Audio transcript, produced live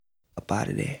up out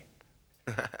of there.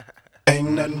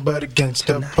 Ain't nothing but a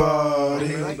gangsta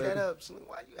party. Like that up, Slim.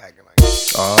 Why you acting like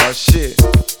that? Oh shit.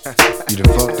 You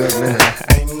done fucked up now.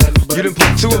 You done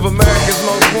put two of America's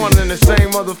most wanted in the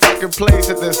same motherfucking place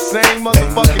at the same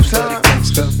motherfucking time.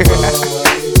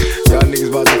 Y'all niggas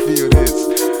about to feel this.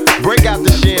 Break out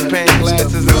the champagne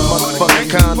glasses and the motherfucking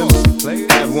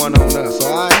condoms. Have one on us,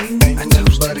 alright?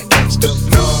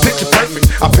 Picture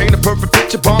perfect. I paint a perfect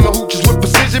picture. Bomber hooches with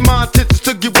precision. My intentions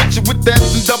to get with you with that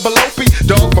and double OP.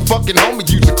 Dog, my fucking homie.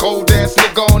 Use a cold ass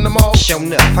nigga on them all. Show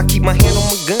enough, I keep my hand on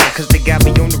my gun, cause they got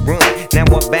me on the run. Now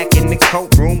I'm back in the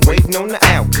courtroom, waiting on the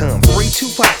outcome. Free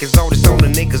Tupac is all that's on the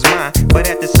niggas' mind, but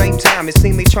at the same time, it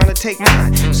seems they tryna take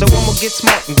mine. So I'ma get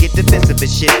smart and get defensive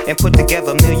and shit, and put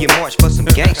together a million march for some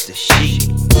gangster shit.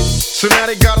 So now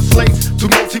they got us slates, two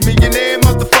multi-millionaire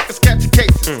motherfuckers catching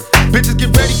cases. Bitches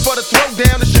get ready for the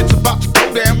throwdown, the shit's about to go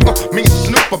down. Me and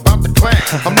Snoop about to clash.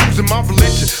 I'm losing my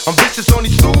religion, I'm vicious on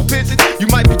these stool pigeons. You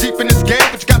might be deep in this game,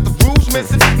 but you got the rules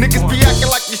missing. Niggas be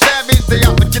acting like you savage, they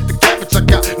out to get the cabbage. I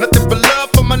got nothing but love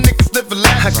for my niggas living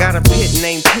lavish. I got a pit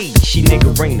named P, she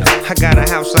niggerina. I got a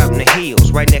house out in the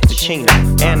hills, right next to Chino.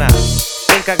 And I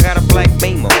think I got a black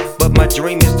Beamer, but my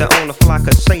dream is to own a fly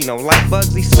casino like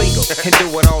Bugsy Siegel and do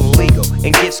it all illegal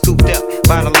and get scooped up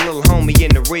by the little homie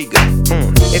in the Riga.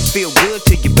 It feel good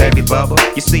to you, baby bubba.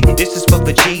 You see, this is for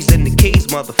the G's and the keys,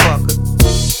 motherfucker.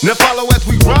 Now follow as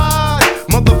we ride,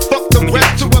 motherfuck the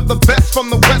rest. Two of the best from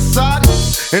the west side,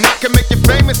 and I can make you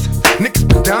famous. Niggas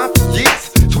been down for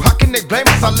years, so how can they blame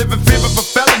us? I live in fear of a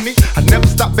felony. I never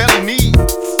stop belly needs,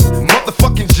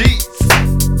 motherfucking G's.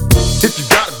 If you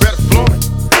got it, better flaunt it.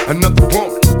 Another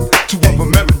woman, two of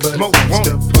America's most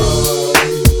wanted.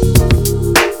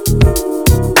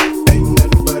 Ain't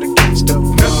nothing but a gangsta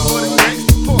party.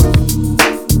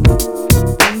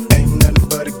 Ain't nothing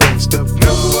but a gangsta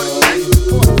party.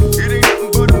 It ain't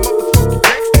nothing but a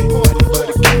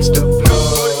motherfucking gangsta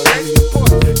party.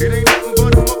 It ain't nothing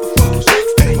but a motherfucking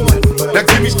gangsta party. Now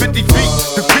give me 50 feet.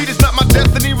 Defeat is not my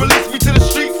destiny. Release me to the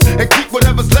streets and keep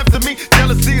whatever's left of me.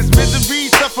 Jealousy is misery,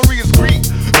 suffering is greed.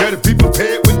 Better be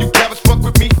prepared when you cowards fuck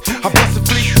with me. I bust a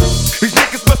fleet. These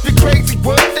niggas must be crazy.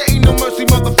 What? There ain't no mercy,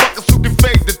 motherfuckers who can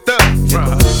fade the thug.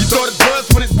 You thought it was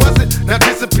when it wasn't. Now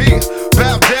disappear.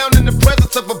 Bow down in the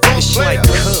presence of a boss It's player. like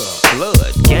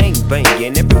blood, gang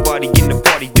banging. Everybody in the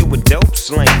party doing dope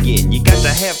slanging. You got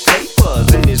to have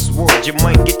papers in this world. You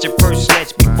might get your first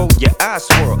snatch before your eyes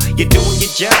swirl. You're doing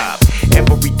your job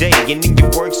every day, and then you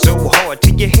work so hard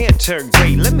till your hair turn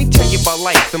gray. Let me tell you about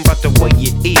life and about the way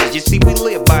it is. You see, we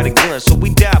live by the gun, so we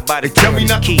die by the They tell me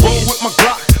not to roll with my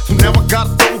Glock, so now I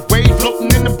gotta throw away.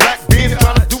 Floating in the black beans,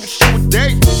 trying to do a show a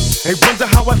day. They wonder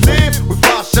how I live with